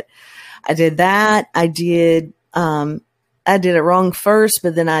good shit. I did that. I did it wrong first,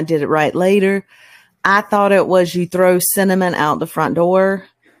 but then I did it right later. I thought it was you throw cinnamon out the front door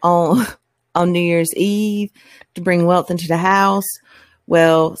on New Year's Eve to bring wealth into the house.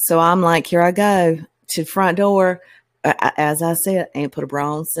 Well, so I'm like, here I go to the front door. as I said, I ain't put a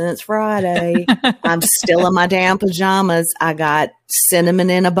bra on since Friday. I'm still in my damn pajamas. I got cinnamon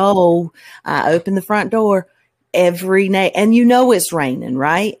in a bowl. I opened the front door every night, and it's raining,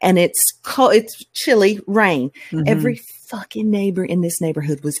 right? And it's cold, it's chilly rain. Mm-hmm. Every fucking neighbor in this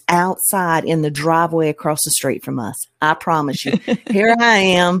neighborhood was outside in the driveway across the street from us. I promise you. Here I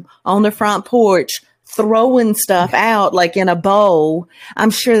am on the front porch throwing stuff out like in a bowl.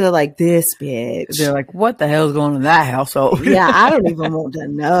 I'm sure they're like, this bitch. They're like, what the hell's going on in that household? Yeah, I don't even want to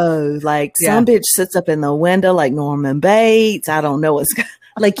know. Like some bitch sits up in the window like Norman Bates. I don't know what's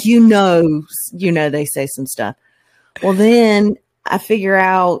like, they say some stuff. Well, then I figure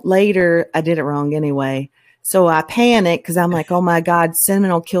out later I did it wrong anyway. So I panic because I'm like, oh my God,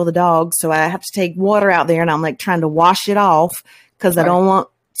 cinnamon will kill the dog. So I have to take water out there and I'm like trying to wash it off because I don't want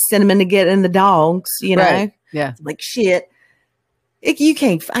cinnamon to get in the dogs, you know? Right. Yeah. I'm like, shit. You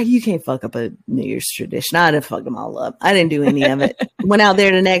can't fuck up a New Year's tradition. I didn't fuck them all up. I didn't do any of it. Went out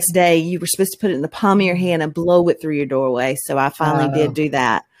there the next day. You were supposed to put it in the palm of your hand and blow it through your doorway. So I finally did do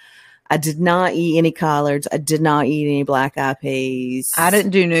that. I did not eat any collards. I did not eat any black eyed peas. I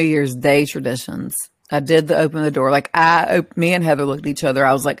didn't do New Year's Day traditions. I did open the door. Like me and Heather looked at each other.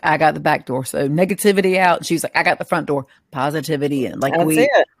 I was like, I got the back door. So negativity out. She's like, I got the front door. Positivity in. Like we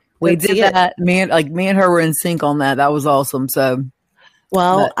did that. Me and her were in sync on that. That was awesome. So,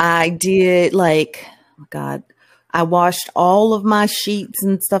 I did I washed all of my sheets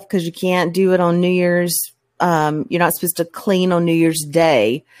and stuff because you can't do it on New Year's. You're not supposed to clean on New Year's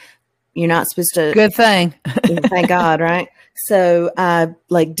Day. You're not supposed to. Good thing. Thank God, right? So I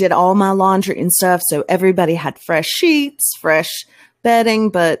did all my laundry and stuff. So everybody had fresh sheets, fresh bedding.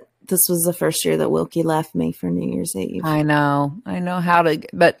 But this was the first year that Wilkie left me for New Year's Eve. I know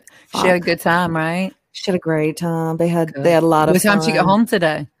but she had a good time, right? She had a great time. They had a lot of fun. What time did she get home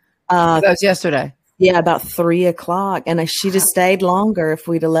today? That was yesterday. Yeah, about 3:00. And she just stayed longer if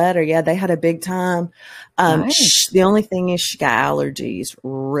we'd have let her. Yeah, they had a big time. Nice. The only thing is she got allergies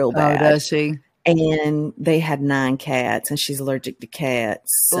real bad. Oh, does she? And they had 9 cats, and she's allergic to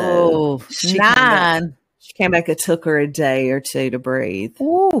cats. So she 9. She came back. It took her a day or two to breathe.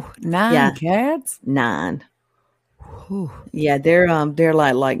 Ooh, 9 cats? 9. Ooh. Yeah, they're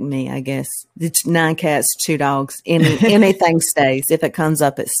like me, I guess. It's 9 cats, 2 dogs. Anything stays. If it comes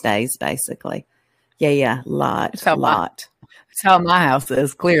up, it stays, basically. Yeah, lot. That's how my house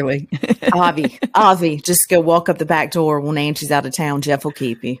is, clearly. Avi, just go walk up the back door when Angie's out of town. Jeff will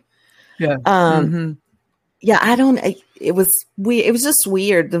keep you. Yeah. Yeah, it was weird. It was just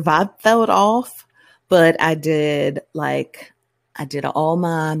weird. The vibe felt off, but I did all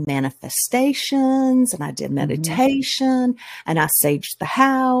my manifestations and I did meditation and I saged the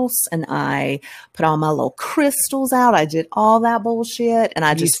house and I put all my little crystals out. I did all that bullshit and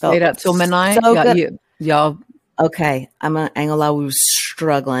I just stayed up till midnight. So good. Y'all. Okay. I ain't gonna lie. We were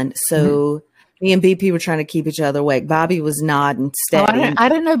struggling. So me and BP were trying to keep each other awake. Bobby was nodding steady. I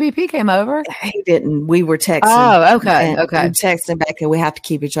didn't know BP came over. He didn't. We were texting. Oh, okay. We were texting back and we have to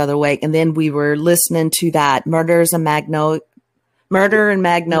keep each other awake. And then we were listening to that Murder and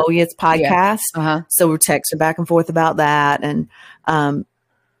Magnolias podcast. Yeah. So we're texting back and forth about that. And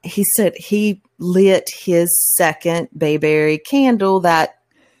he said he lit his second bayberry candle, that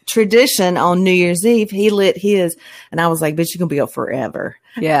tradition on New Year's Eve. He lit his. And I was like, bitch, you're going to be up forever.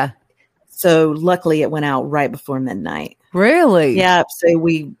 Yeah. So luckily it went out right before midnight. Really? Yeah. So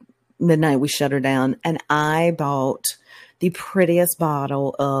midnight we shut her down. And I bought the prettiest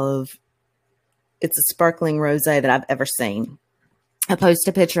bottle of, it's a sparkling rosé that I've ever seen. I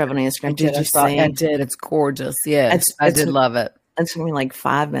posted a picture of it on Instagram. Did you see? I did. It's gorgeous. Yeah, I did love it. It took me like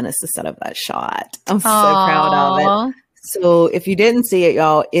 5 minutes to set up that shot. I'm so proud of it. So if you didn't see it,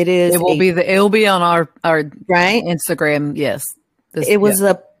 y'all, it will be on our right Instagram. Yes, it was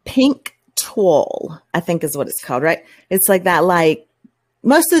a pink toile, I think is what it's called. Right? It's like that. Like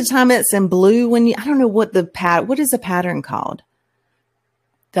most of the time, it's in blue. I don't know what is the pattern called.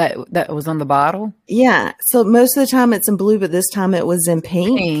 That was on the bottle? Yeah. So most of the time it's in blue, but this time it was in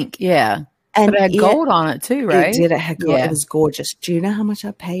pink. Pink, yeah. And but it had gold on it too, right? It did. It had gold. Yeah. It was gorgeous. Do you know how much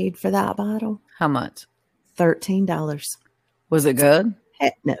I paid for that bottle? How much? $13. Was it good?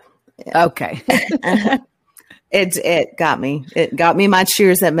 No. Okay. It got me. It got me my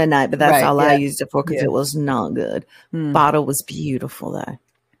cheers at midnight, but that's all I used it for because it was not good. Bottle was beautiful though.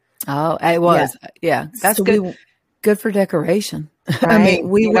 Oh, it was. Yeah. That's so good. Good for decoration. Right? I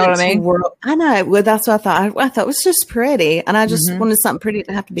mean, you know what I mean? I know. Well, that's what I thought. I thought it was just pretty, and I just wanted something pretty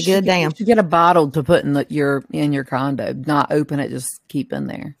to have to be good. Damn, you get a bottle to put in your condo, not open it, just keep in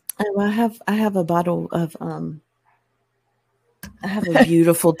there. Oh, I have a bottle of I have a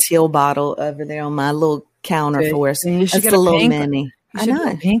beautiful teal bottle over there on my little counter for us. And you should get a little mini. I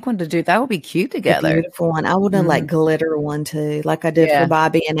know. A pink one to do. That would be cute together. A beautiful one. I would have like glitter one too, like I did for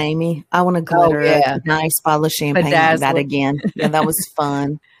Bobby and Amy. I want to glitter a nice bottle of champagne like that again. Yeah, that was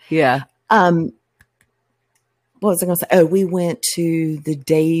fun. Yeah. What was I going to say? Oh, we went to the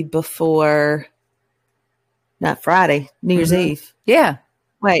day before, not Friday, New Year's Eve. Yeah.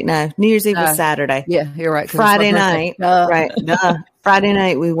 Wait, no, New Year's Eve was Saturday. Yeah, you're right. Friday night. Right. Friday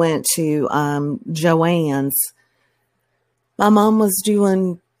night we went to Joanne's. My mom was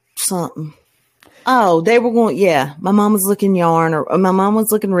doing something. Oh, they were going, my mom was looking yarn, or my mom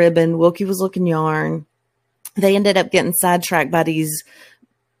was looking ribbon. Wilkie was looking yarn. They ended up getting sidetracked by these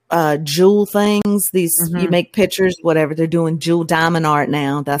jewel things. These, you make pictures, whatever. They're doing jewel diamond art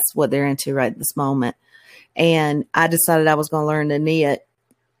now. That's what they're into right this moment. And I decided I was going to learn to knit.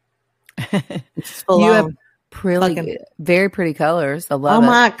 You have very pretty colors. I love it.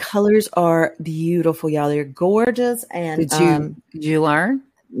 My colors are beautiful, y'all. They're gorgeous. And did you learn?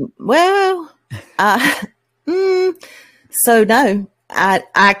 Well, so no,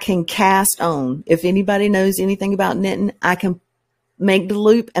 I can cast on. If anybody knows anything about knitting, I can make the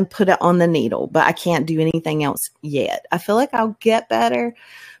loop and put it on the needle, but I can't do anything else yet. I feel like I'll get better,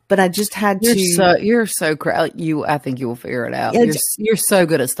 but I just had to. You're so I think you will figure it out. You're so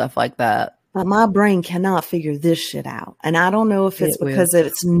good at stuff like that. But my brain cannot figure this shit out. And I don't know if it's because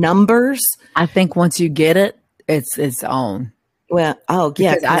it's numbers. I think once you get it, it's on. Well,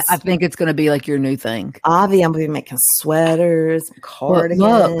 I think it's going to be like your new thing. Avi, I'm going to be making sweaters,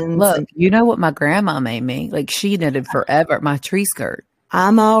 cardigans. Look, you know what my grandma made me? Like she knitted forever, my tree skirt.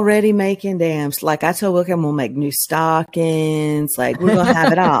 I'm already making dams. Like I told Wilkie, I'm going to make new stockings. Like we're going to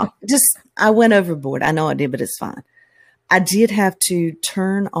have it all. I went overboard. I know I did, but it's fine. I did have to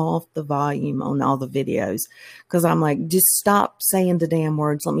turn off the volume on all the videos because I'm like, just stop saying the damn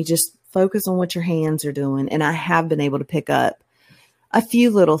words. Let me just focus on what your hands are doing. And I have been able to pick up a few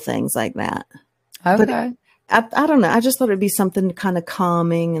little things like that. Okay. But I don't know. I just thought it'd be something kind of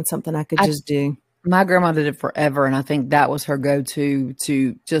calming and something I could just do. My grandma did it forever. And I think that was her go-to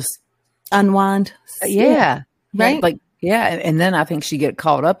to just unwind. Yeah. Right. Like, yeah. And then I think she get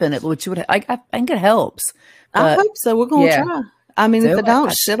caught up in it, which would, I think it helps. I hope so. We're going to try. I mean, if it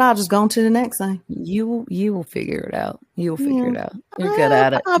don't, I'll just go on to the next thing. You will figure it out. You'll figure it out. You're good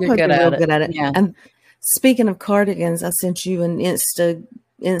at it. You're good at it. Yeah. And speaking of cardigans, I sent you an Insta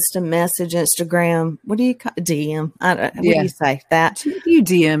message, Instagram. What do you call DM? What do you say? That you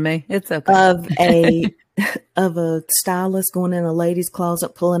DM me. It's okay. Of a stylist going in a lady's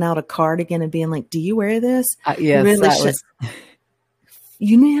closet, pulling out a cardigan and being like, "Do you wear this?" Yes, really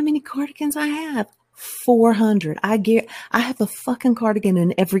You know how many cardigans I have? 400. I have a fucking cardigan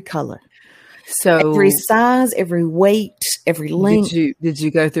in every color. So every size, every weight, every length. Did you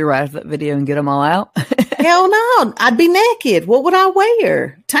go through right after that video and get them all out? Hell no. I'd be naked. What would I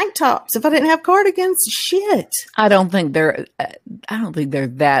wear? Tank tops. If I didn't have cardigans, shit. I don't think they're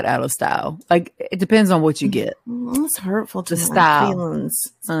that out of style. Like it depends on what you get. It's hurtful to the style. Feelings.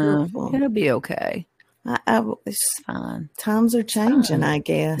 It'll be okay. It's fine. Times are changing, I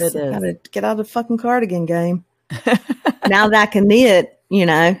guess. It is. Gotta get out of the fucking cardigan game. Now that I can knit,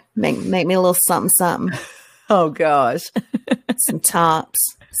 make me a little something. Oh gosh. Some tops,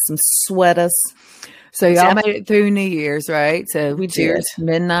 some sweaters. So y'all made it through New Year's, right? So we did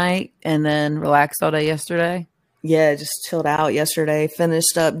midnight and then relaxed all day yesterday. Yeah, just chilled out yesterday.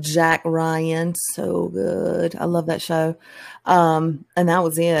 Finished up Jack Ryan. So good. I love that show. And that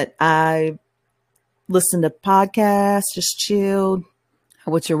was it. I listened to podcasts, just chilled.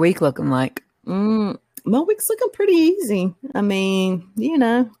 What's your week looking like? My week's looking pretty easy. I mean,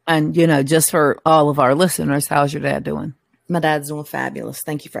 And, just for all of our listeners, how's your dad doing? My dad's doing fabulous.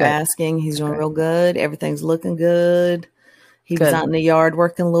 Thank you for asking. He's doing real good. Everything's looking good. He was out in the yard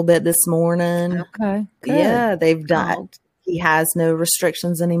working a little bit this morning. Okay. Good. Yeah, they've done. He has no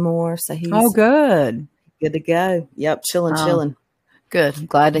restrictions anymore. So he's good to go. Yep. Chilling. Good.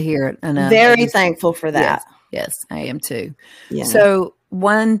 Glad to hear it. And very thankful for that. Yes, I am too. Yeah. So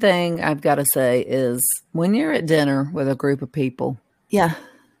one thing I've got to say is when you're at dinner with a group of people. Yeah.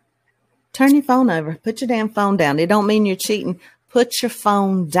 Turn your phone over. Put your damn phone down. It don't mean you're cheating. Put your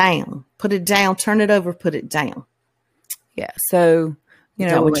phone down. Put it down. Turn it over. Put it down. Yeah. So,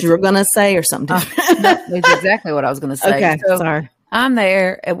 what you were going to say or something. That's exactly what I was going to say. Okay. So sorry. I'm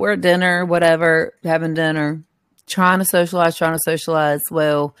there. We're at dinner, whatever, having dinner. Trying to socialize.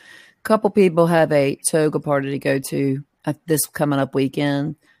 Well, a couple people have a toga party to go to this coming up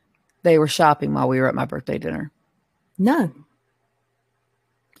weekend. They were shopping while we were at my birthday dinner. No.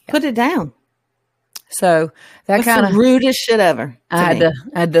 Put it down. So that kind of rudest shit ever. I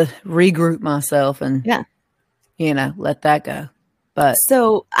had to regroup myself and let that go. But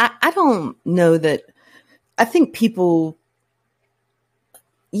so I don't know that. I think people.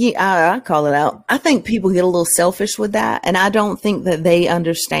 Yeah, I call it out. I think people get a little selfish with that, and I don't think that they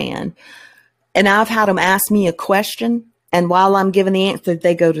understand. And I've had them ask me a question, and while I'm giving the answer,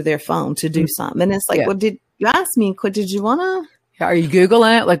 they go to their phone to do something. And it's like, well, did you ask me? Did you want to? Are you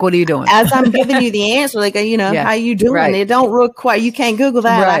Googling it? Like, what are you doing? As I'm giving you the answer, like, how you doing? Right. It don't require, you can't Google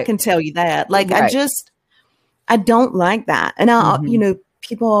that. Right. I can tell you that. Like, right. I don't like that. And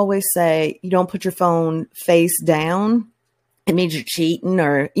people always say, you don't put your phone face down. It means you're cheating,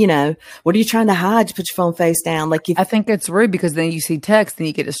 or, what are you trying to hide? You put your phone face down. Like, I think it's rude because then you see text and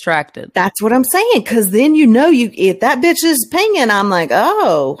you get distracted. That's what I'm saying. Cause then, if that bitch is pinging, I'm like,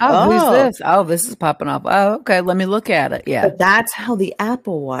 who's this? Oh, this is popping up. Oh, okay. Let me look at it. Yeah. But that's how the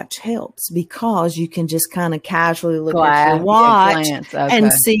Apple Watch helps, because you can just kind of casually look at your watch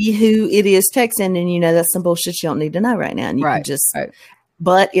and see who it is texting. And, that's some bullshit you don't need to know right now. And you can just,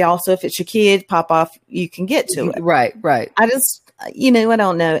 but also if it's your kid, pop off, you can get to it. Right. I just, I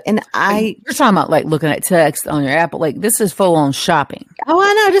don't know. And you're talking about like looking at text on your Apple. Like, this is full on shopping. Oh,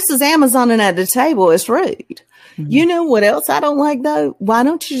 I know. This is Amazon and at the table. It's rude. Mm-hmm. You know what else I don't like though? Why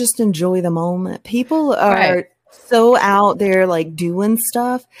don't you just enjoy the moment? People are so out there like doing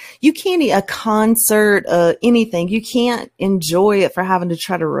stuff. You can't a concert, anything. You can't enjoy it for having to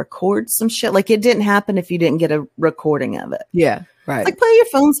try to record some shit. Like, it didn't happen if you didn't get a recording of it. Yeah. Right. Like, put your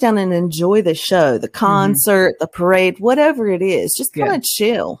phones down and enjoy the show, the concert, the parade, whatever it is. Just kind of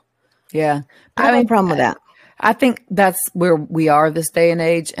chill. Yeah. I have no problem with that. I think that's where we are this day and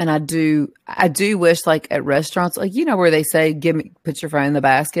age. And I do wish, like, at restaurants, like, where they say, put your phone in the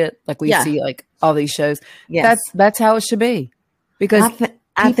basket. Like, we see like all these shows. Yes. That's how it should be. Because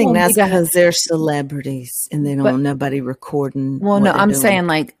I think that's because they're celebrities and they don't want nobody recording. Well, no, I'm saying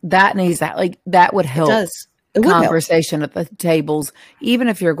like that would help. It does. Conversation at the tables, even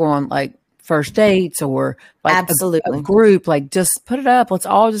if you're going like first dates or like absolutely a group, like just put it up. Let's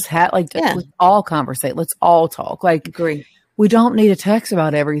all just let's all conversate. Let's all talk. Like, agree. We don't need to text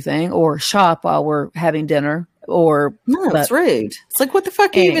about everything or shop while we're having dinner. It's rude. It's like, what the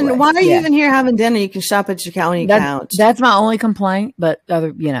fuck? Why are you even here having dinner? You can shop at your couch. That's my only complaint. But that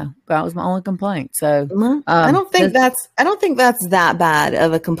was my only complaint. So I don't think that's that bad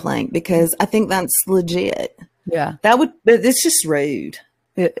of a complaint, because I think that's legit. Yeah, but it's just rude.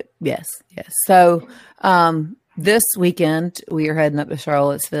 Yes. So this weekend we are heading up to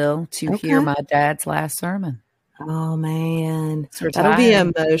Charlottesville to hear my dad's last sermon. Oh man, that'll be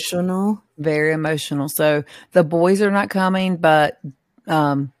emotional. Very emotional. So the boys are not coming, but they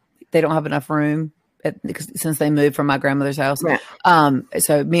don't have enough room since they moved from my grandmother's house. Right.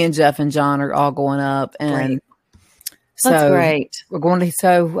 So me and Jeff and John are all going up, and that's great. We're going to.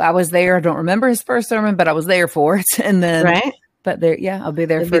 So I was there. I don't remember his first sermon, but I was there for it. And then But there, I'll be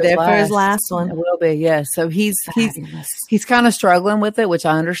there for his last one. I will be, yeah. So he's kind of struggling with it, which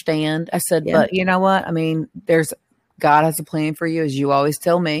I understand. I said, but you know what? I mean, God has a plan for you, as you always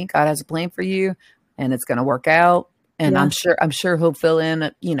tell me. God has a plan for you, and it's going to work out. And I'm sure he'll fill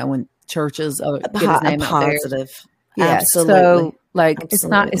in, when churches get his name positive. Out there. Yeah, absolutely.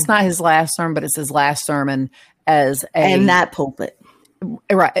 So it's not his last sermon, but it's his last sermon in that pulpit.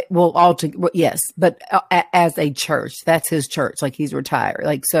 Right. Well, yes, but as a church, that's his church. Like, he's retired.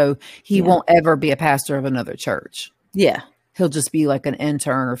 Like, so he won't ever be a pastor of another church. Yeah. He'll just be like an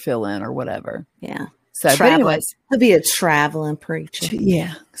intern or fill in or whatever. Yeah. So, anyways, he'll be a traveling preacher.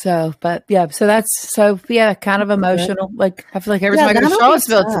 Yeah. So, so kind of emotional. Like, I feel like every time I go to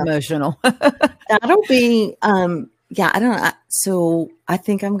Charlottesville, it's emotional. That'll be, I don't know. So I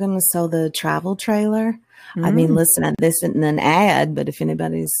think I'm going to sell the travel trailer. I mean, listen, this isn't an ad, but if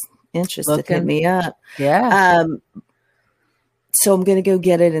anybody's interested, hit me up. Yeah. So I'm going to go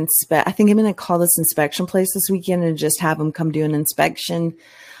get it I think I'm going to call this inspection place this weekend and just have them come do an inspection.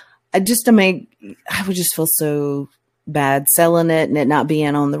 I would just feel so bad selling it and it not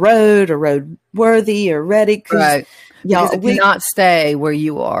being on the road or road worthy or ready. Right. Y'all not stay where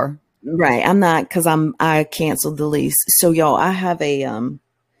you are. Right. I'm not, because I canceled the lease. So y'all, I have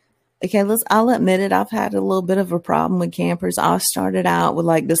I'll admit it. I've had a little bit of a problem with campers. I started out with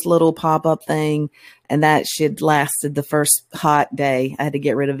like this little pop-up thing, and that shit lasted the first hot day. I had to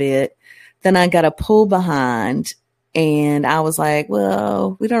get rid of it. Then I got a pull behind, and I was like,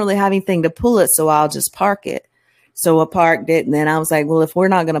 well, we don't really have anything to pull it, so I'll just park it. So I parked it, and then I was like, well, if we're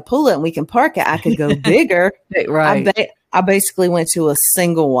not going to pull it and we can park it, I could go bigger. Right. I basically went to a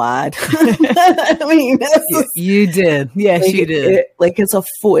single wide. I mean, you did. Yes, like, you did. It's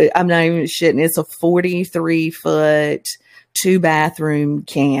I'm not even shitting. It's a 43-foot, 2-bathroom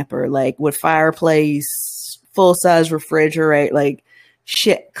camper, like with fireplace, full size refrigerator, like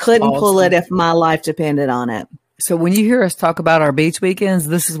shit. Couldn't pull it if my life depended on it. So when you hear us talk about our beach weekends,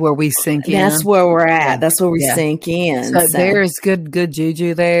 this is where we sink in. That's where we're at. That's where we sink in. So there's good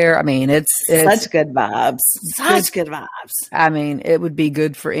juju there. I mean, it's such good vibes. Such good vibes. I mean, it would be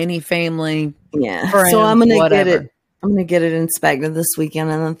good for any family. Yeah. Friends, so I'm gonna whatever. get it. I'm gonna get it inspected this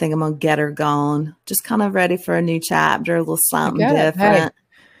weekend, and I think I'm gonna get her gone. Just kind of ready for a new chapter, a little something different. Hey,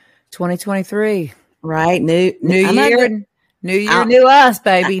 2023, right? New year. New year, new us,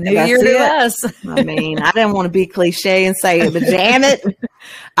 baby. New year, new us. I mean, I didn't want to be cliche and say it, but damn it.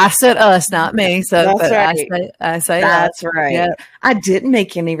 I said us, not me. So that's right. I say that's us. right. Yeah. I didn't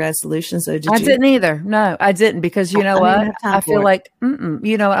make any resolutions, though. I didn't either. No, I didn't, because you know what? I feel like,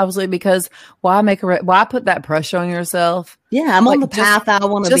 you know, I was like, because why put that pressure on yourself? Yeah, I'm on the path I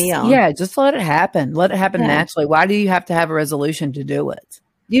want to be on. Yeah, just let it happen. Let it happen naturally. Why do you have to have a resolution to do it?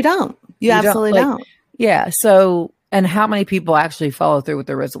 You don't. You absolutely don't. Yeah. So. And how many people actually follow through with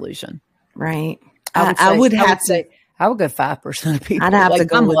their resolution? Right. I would go 5% of people. I'd have to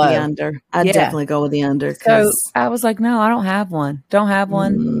go with the under. I'd definitely go with the under. So I was like, no, I don't have one. Don't have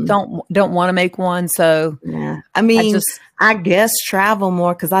one. Don't want to make one. So yeah. I mean, I guess travel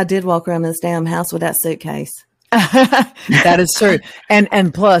more, because I did walk around this damn house with that suitcase. That is true.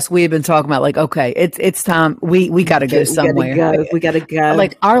 And plus we've been talking about, like, okay, it's time. We got to go somewhere. We got to go.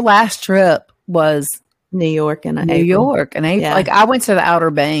 Like our last trip was New York and April. Yeah. Like I went to the Outer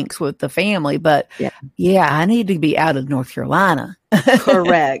Banks with the family, but I need to be out of North Carolina.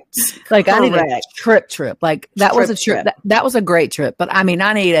 Correct. Like I need a trip. Like that was a trip. That was a great trip. But I mean,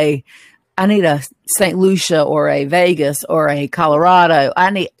 I need a St. Lucia or a Vegas or a Colorado. I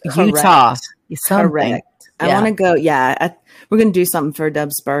need Utah. Something. Correct. I want to go. Yeah. We're going to do something for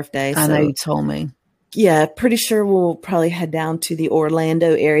Dub's birthday. I know you told me. Yeah. Pretty sure we'll probably head down to the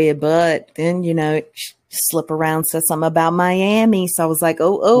Orlando area, but then, you know, slip around, said something about Miami. So I was like,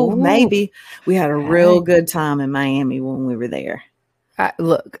 oh, maybe. We had a real good time in Miami when we were there.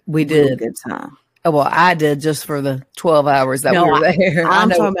 We did. Real good time. Oh, well, I did just for the 12 hours that we were there.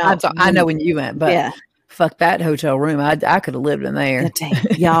 I know when you went, but fuck that hotel room. I could have lived in there.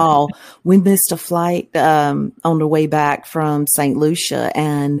 Y'all, we missed a flight on the way back from St. Lucia,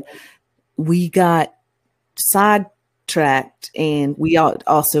 and we got sidetracked, and we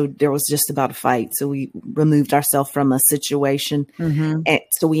also there was just about a fight, so we removed ourselves from a situation, and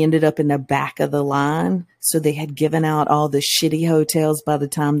so we ended up in the back of the line. So they had given out all the shitty hotels by the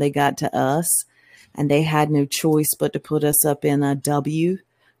time they got to us, and they had no choice but to put us up in a W,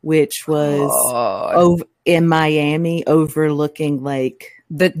 which was over in Miami, overlooking like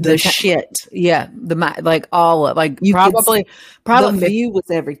the shit. Yeah, like all of like probably the view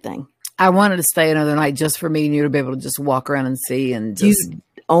was everything. I wanted to stay another night just for me and you to be able to just walk around and see. And just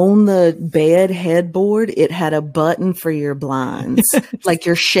on the bed headboard, it had a button for your blinds, like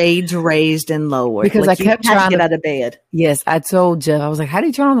your shades raised and lowered. Because like I kept trying to get out of bed. Yes, I told Jeff, I was like, "How do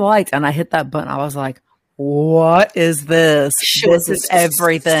you turn on the lights?" And I hit that button. I was like, "What is this? This is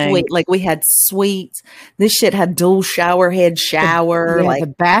everything." Sweet. Like we had suites. This shit had dual shower head shower. Like the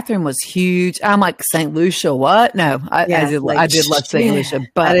bathroom was huge. I'm like, St. Lucia, what? No, I did love St. Lucia,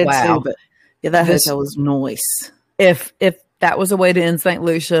 but wow. Too, but that hotel was nice. If that was a way to end St.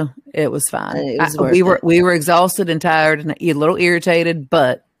 Lucia, it was fine. We were exhausted and tired and a little irritated,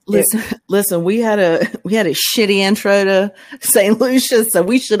 but listen, we had a shitty intro to St. Lucia, so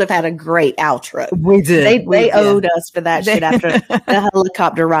we should have had a great outro. We did. They owed us for that shit after the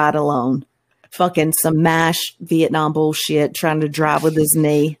helicopter ride alone. Fucking some MASH Vietnam bullshit, trying to drive with his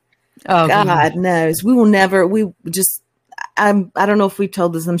knee. Oh, God knows. We will never. We just. I don't know if we've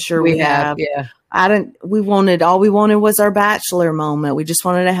told this. I'm sure we have. Yeah. All we wanted was our bachelor moment. We just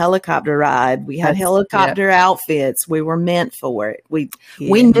wanted a helicopter ride. We had helicopter outfits. We were meant for it. We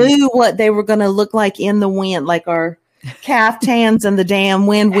knew what they were going to look like in the wind, like our caftans in the damn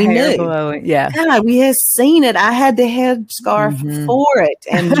wind. We knew. Blowing. Yeah. God, we had seen it. I had the headscarf for it.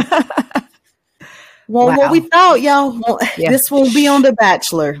 And what we thought, y'all, this won't be on The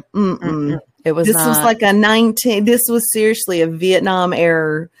Bachelor. It was. This was like this was seriously a Vietnam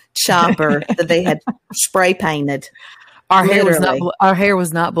era chopper that they had spray painted. Our hair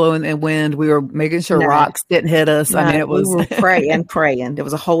was not blowing in wind. We were making sure rocks didn't hit us. No, I mean, we were praying. There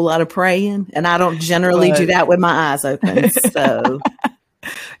was a whole lot of praying, and I don't generally do that with my eyes open. So,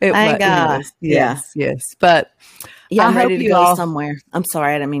 thank God. Yes. But Yeah, I'm ready to go somewhere. I'm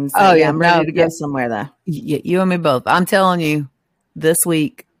sorry, I didn't mean to say. I'm ready to go somewhere though. You and me both. I'm telling you, this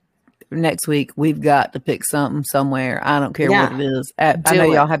week, next week, we've got to pick something somewhere. I don't care what it is. I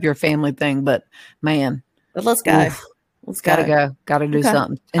know y'all have your family thing, but man, but let's go. Gotta go. Gotta do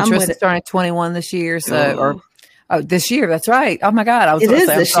something. And Tristan's starting 21 this year, this year. That's right. Oh my God, it is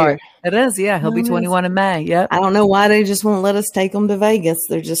this year. It is. Yeah, he'll be 21 in May. Yep. I don't know why they just won't let us take him to Vegas.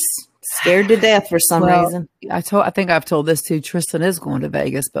 They're just scared to death for some reason. I think I've told this too. Tristan is going to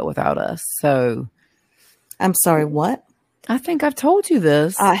Vegas, but without us. So, I'm sorry. What? I think I've told you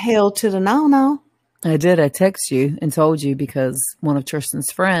this. Hell to the no. I did. I text you and told you because one of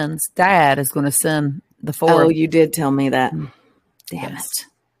Tristan's friends' dad is going to send the four. Oh, you did tell me that. Damn it.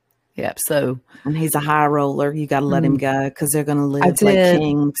 Yep. So, and he's a high roller. You got to let him go because they're going to live like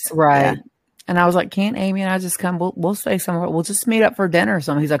kings, right? Yeah. And I was like, "Can't Amy and I just come? We'll stay somewhere. We'll just meet up for dinner or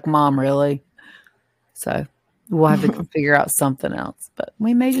something." He's like, "Mom, really?" So we'll have to figure out something else. But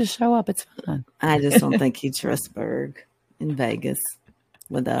we may just show up. It's fine. I just don't think he trusts Berg in Vegas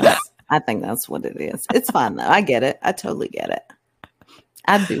with us. I think that's what it is. It's fine though. I get it. I totally get it.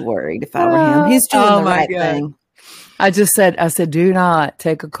 I'd be worried if I were him. He's doing the right thing. I said, do not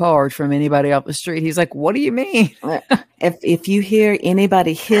take a card from anybody off the street. He's like, what do you mean? If you hear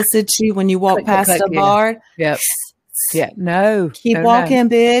anybody hiss at you when you walk past a bar, no. Keep walking,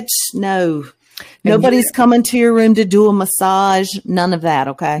 bitch. No. Nobody's coming to your room to do a massage. None of that,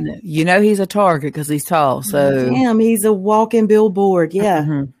 okay? You know he's a target because he's tall. So damn, he's a walking billboard. Yeah.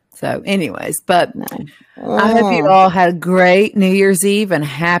 Mm-hmm. So anyways, but I hope you all had a great New Year's Eve and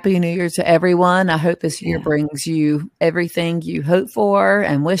Happy New Year to everyone. I hope this year brings you everything you hope for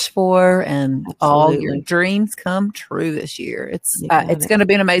and wish for and all your dreams come true this year. It's going to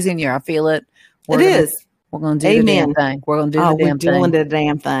be an amazing year. I feel it. We're going to do the damn thing. We're going to do the damn thing. We're doing the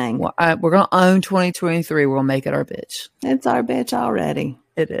damn thing. We're going to own 2023. We're going to make it our bitch. It's our bitch already.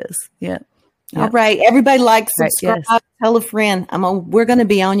 It is. Yeah. All right. Everybody like, subscribe, tell a friend. We're going to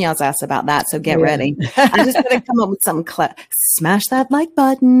be on y'all's ass about that. So get ready. I just got to come up with something. Smash that like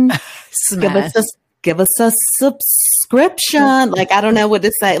button. Give us a subscription. Like, I don't know what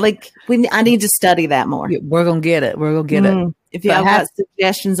to say. Like, I need to study that more. We're going to get it. We're going to get it. If y'all got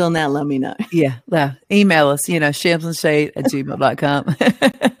suggestions on that, let me know. Yeah. Email us, shamsandshade@gmail.com.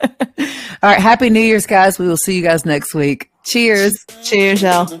 All right. Happy New Year's, guys. We will see you guys next week. Cheers. Cheers,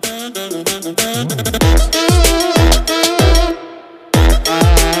 y'all.